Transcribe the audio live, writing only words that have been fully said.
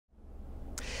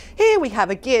Here we have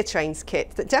a gear trains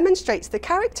kit that demonstrates the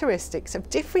characteristics of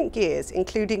different gears,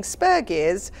 including spur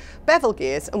gears, bevel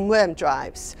gears and worm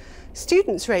drives.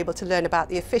 Students are able to learn about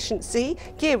the efficiency,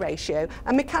 gear ratio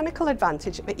and mechanical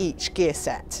advantage of each gear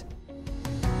set.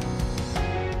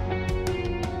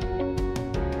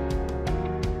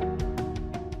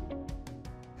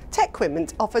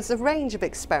 TecQuipment offers a range of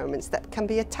experiments that can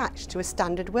be attached to a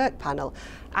standard work panel,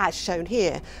 as shown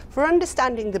here, for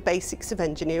understanding the basics of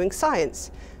engineering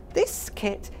science. This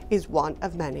kit is one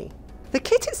of many. The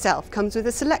kit itself comes with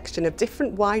a selection of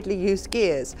different widely used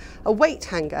gears, a weight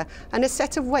hanger and a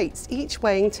set of weights, each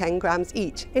weighing 10 grams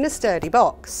each, in a sturdy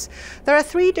box. There are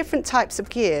 3 different types of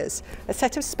gears: a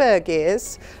set of spur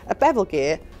gears, a bevel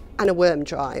gear and a worm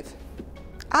drive.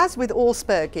 As with all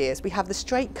spur gears, we have the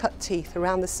straight cut teeth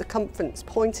around the circumference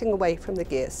pointing away from the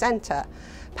gear centre.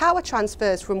 Power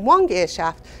transfers from one gear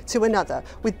shaft to another,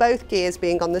 with both gears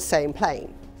being on the same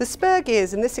plane. The spur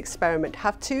gears in this experiment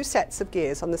have 2 sets of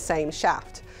gears on the same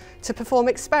shaft to perform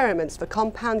experiments for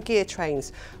compound gear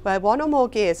trains where one or more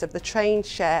gears of the train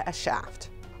share a shaft.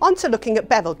 On to looking at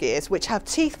bevel gears, which have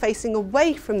teeth facing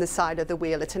away from the side of the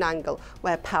wheel at an angle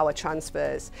where power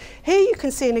transfers. Here you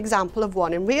can see an example of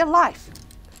one in real life.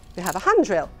 We have a hand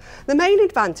drill. The main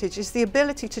advantage is the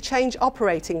ability to change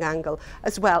operating angle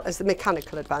as well as the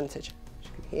mechanical advantage,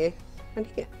 here and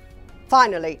here.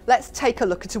 Finally, let's take a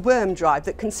look at a worm drive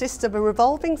that consists of a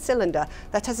revolving cylinder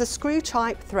that has a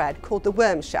screw-type thread called the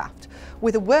worm shaft,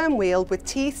 with a worm wheel with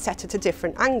teeth set at a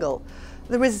different angle.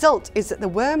 The result is that the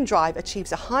worm drive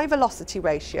achieves a high velocity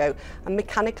ratio and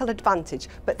mechanical advantage,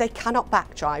 but they cannot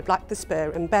backdrive like the spur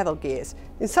and bevel gears.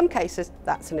 In some cases,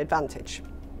 that's an advantage.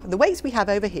 The weights we have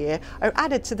over here are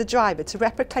added to the driver to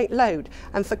replicate load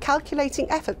and for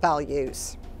calculating effort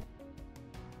values.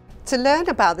 To learn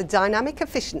about the dynamic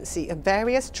efficiency of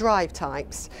various drive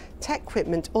types,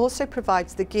 TecQuipment also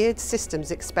provides the geared systems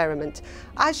experiment,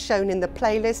 as shown in the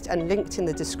playlist and linked in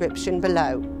the description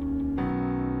below.